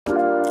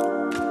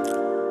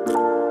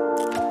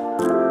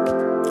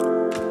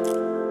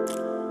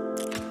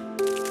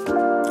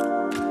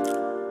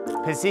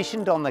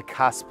Positioned on the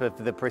cusp of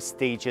the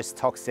prestigious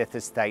Toxteth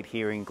estate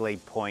here in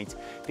Glebe Point,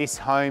 this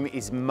home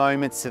is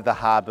moments of the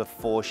harbour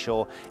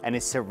foreshore and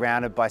is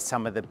surrounded by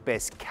some of the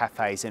best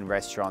cafes and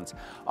restaurants.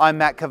 I'm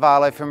Matt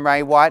Cavallo from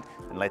Ray White,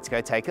 and let's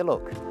go take a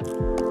look.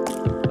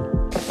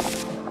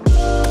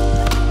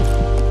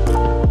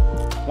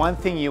 One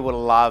thing you will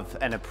love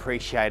and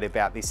appreciate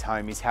about this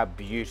home is how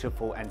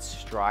beautiful and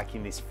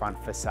striking this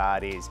front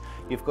facade is.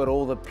 You've got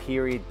all the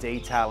period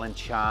detail and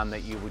charm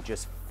that you would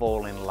just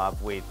fall in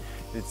love with.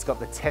 It's got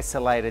the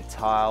tessellated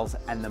tiles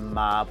and the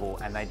marble,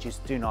 and they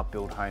just do not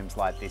build homes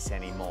like this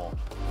anymore.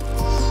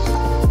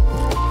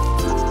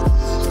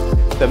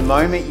 The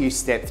moment you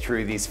step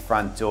through this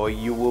front door,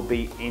 you will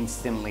be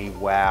instantly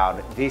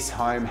wowed. This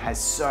home has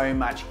so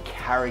much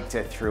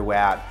character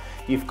throughout.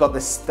 You've got the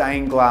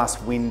stained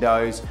glass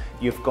windows,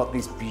 you've got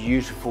this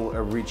beautiful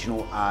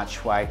original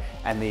archway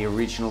and the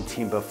original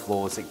timber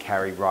floors that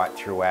carry right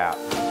throughout.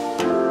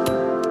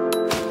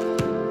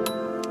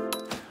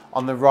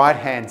 On the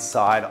right-hand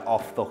side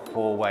off the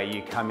hallway,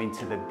 you come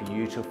into the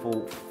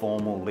beautiful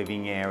formal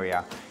living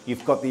area.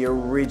 You've got the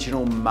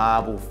original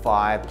marble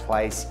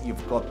fireplace,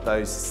 you've got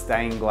those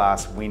stained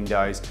glass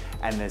windows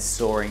and the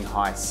soaring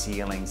high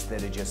ceilings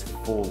that are just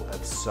full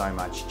of so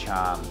much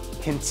charm.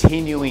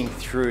 Continuing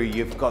through,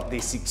 you've got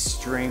this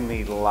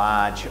extremely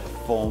large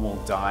formal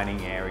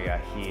dining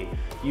area here.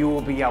 You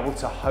will be able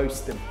to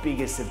host the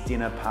biggest of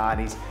dinner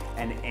parties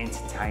and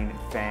entertain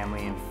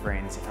family and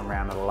friends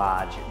around a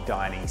large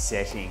dining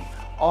setting.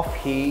 Off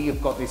here,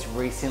 you've got this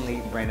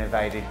recently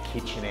renovated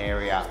kitchen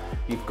area.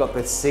 You've got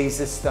the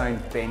Caesar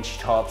stone bench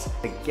tops,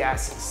 the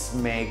gas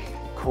smeg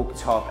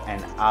cooktop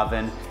and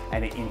oven,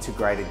 and an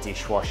integrated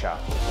dishwasher.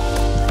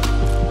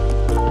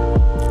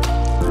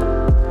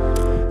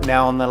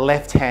 Now on the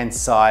left-hand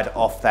side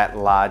off that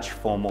large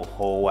formal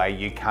hallway,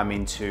 you come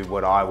into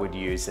what I would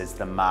use as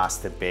the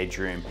master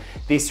bedroom.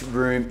 This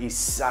room is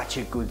such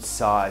a good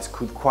size,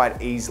 could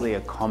quite easily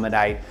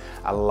accommodate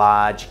a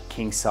large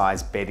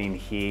king-size bed in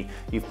here.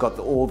 You've got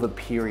all the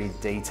period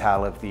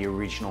detail of the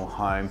original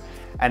home,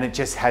 and it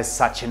just has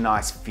such a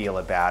nice feel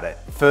about it.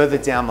 Further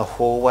down the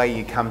hallway,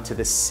 you come to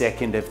the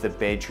second of the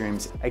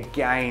bedrooms.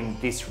 Again,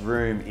 this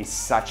room is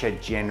such a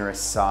generous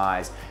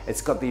size.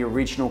 It's got the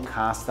original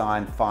cast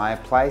iron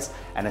fireplace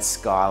and a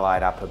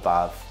skylight up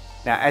above.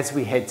 Now, as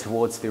we head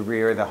towards the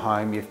rear of the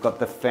home, you've got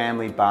the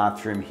family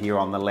bathroom here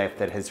on the left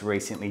that has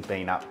recently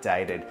been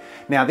updated.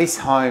 Now, this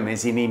home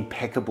is in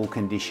impeccable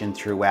condition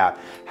throughout.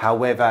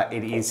 However,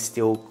 it is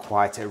still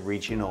quite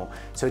original.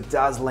 So it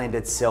does lend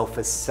itself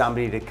for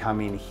somebody to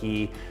come in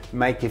here,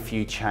 make a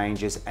few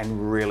changes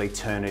and really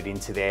turn it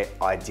into their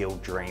ideal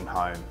dream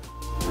home.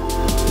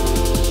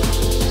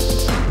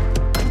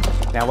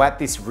 Now at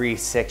this rear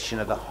section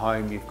of the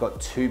home, you've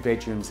got 2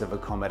 bedrooms of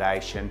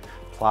accommodation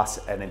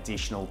plus an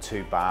additional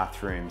 2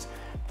 bathrooms.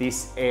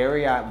 This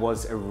area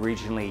was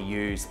originally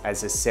used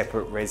as a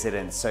separate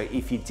residence, so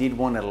if you did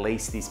want to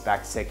lease this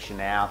back section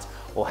out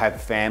or have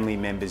family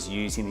members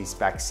using this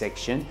back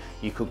section,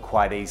 you could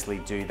quite easily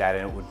do that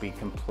and it would be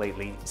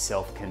completely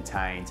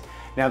self-contained.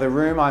 Now the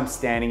room I'm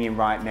standing in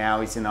right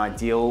now is an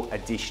ideal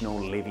additional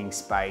living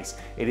space.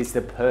 It is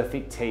the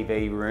perfect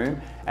TV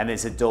room and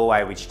there's a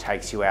doorway which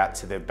takes you out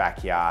to the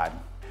backyard.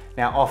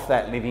 Now off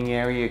that living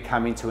area, you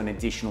come into an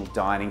additional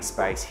dining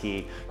space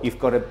here. You've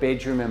got a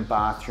bedroom and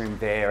bathroom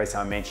there, as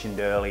I mentioned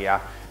earlier,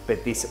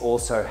 but this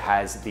also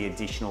has the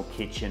additional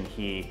kitchen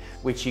here,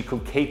 which you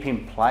could keep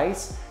in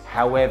place.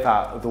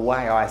 However, the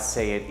way I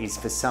see it is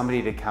for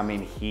somebody to come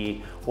in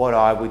here, what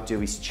I would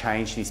do is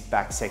change this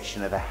back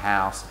section of the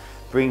house,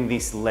 bring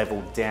this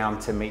level down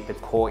to meet the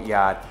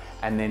courtyard,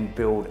 and then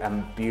build a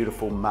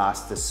beautiful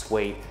master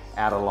suite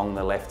out along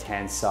the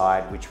left-hand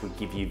side, which would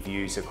give you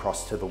views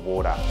across to the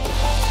water.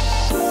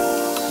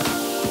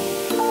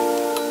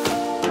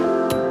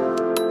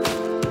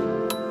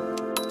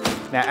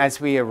 Now,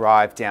 as we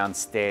arrive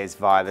downstairs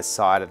via the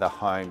side of the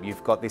home,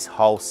 you've got this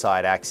whole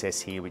side access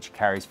here, which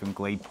carries from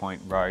Glebe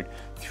Point Road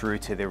through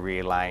to the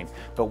rear lane.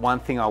 But one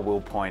thing I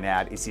will point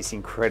out is this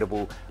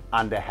incredible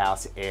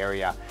underhouse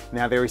area.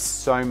 Now there is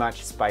so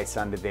much space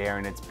under there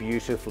and it's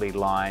beautifully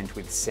lined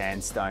with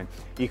sandstone.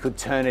 You could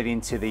turn it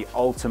into the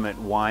ultimate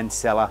wine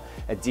cellar,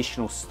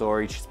 additional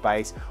storage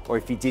space, or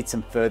if you did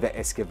some further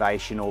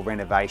excavation or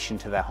renovation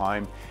to the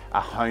home,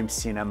 a home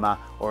cinema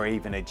or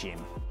even a gym.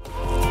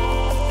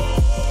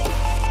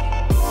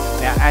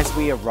 Now, as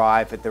we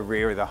arrive at the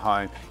rear of the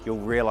home, you'll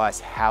realise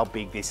how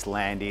big this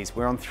land is.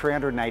 We're on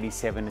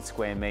 387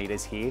 square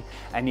metres here,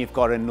 and you've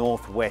got a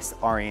northwest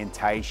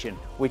orientation,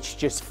 which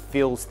just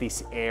fills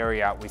this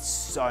area with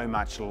so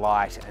much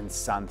light and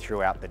sun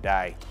throughout the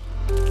day.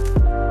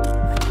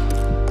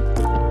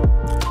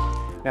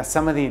 Now,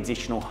 some of the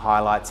additional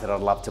highlights that I'd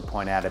love to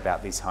point out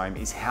about this home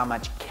is how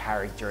much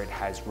character it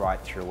has right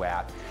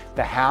throughout.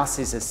 The house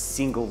is a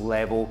single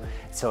level,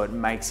 so it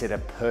makes it a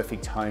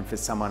perfect home for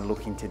someone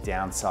looking to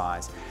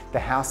downsize. The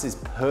house is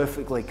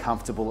perfectly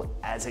comfortable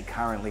as it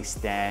currently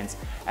stands,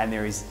 and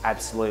there is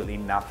absolutely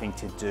nothing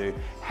to do.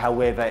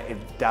 However, it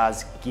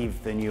does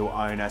give the new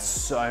owner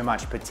so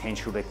much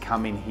potential to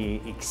come in here,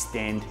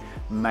 extend,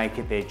 make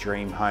it their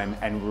dream home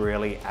and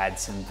really add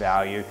some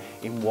value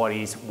in what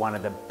is one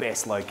of the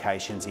best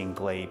locations in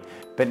Glebe.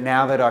 But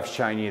now that I've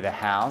shown you the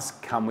house,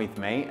 come with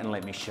me and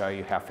let me show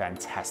you how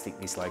fantastic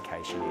this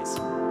location is.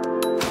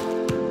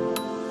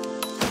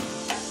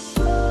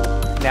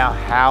 Now,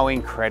 how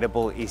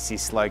incredible is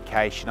this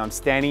location? I'm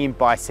standing in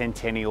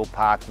Bicentennial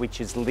Park,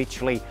 which is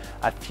literally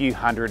a few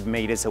hundred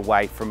meters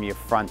away from your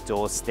front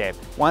doorstep.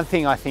 One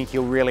thing I think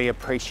you'll really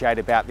appreciate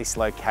about this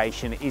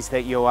location is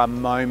that you are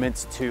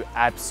moments to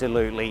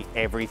absolutely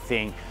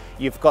everything.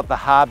 You've got the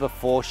harbour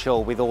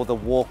foreshore with all the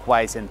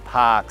walkways and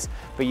parks,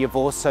 but you've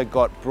also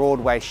got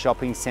Broadway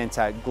Shopping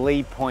Centre,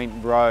 Glebe Point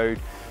Road,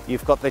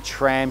 you've got the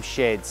tram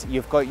sheds,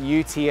 you've got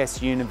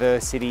UTS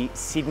University,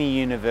 Sydney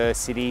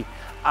University,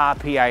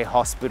 RPA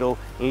Hospital,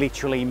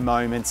 literally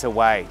moments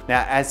away.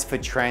 Now, as for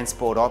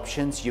transport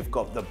options, you've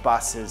got the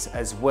buses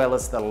as well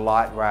as the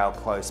light rail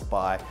close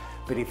by.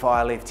 But if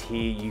I lived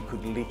here, you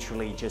could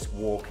literally just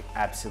walk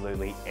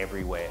absolutely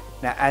everywhere.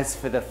 Now, as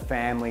for the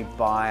family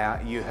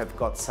buyer, you have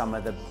got some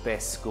of the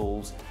best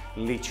schools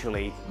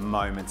literally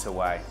moments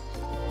away.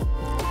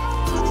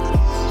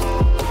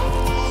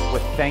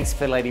 Well, thanks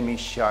for letting me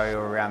show you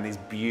around this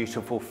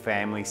beautiful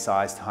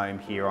family-sized home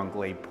here on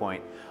Glebe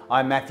Point.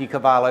 I'm Matthew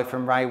Cavallo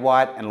from Ray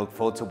White and look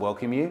forward to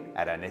welcoming you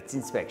at our next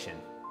inspection.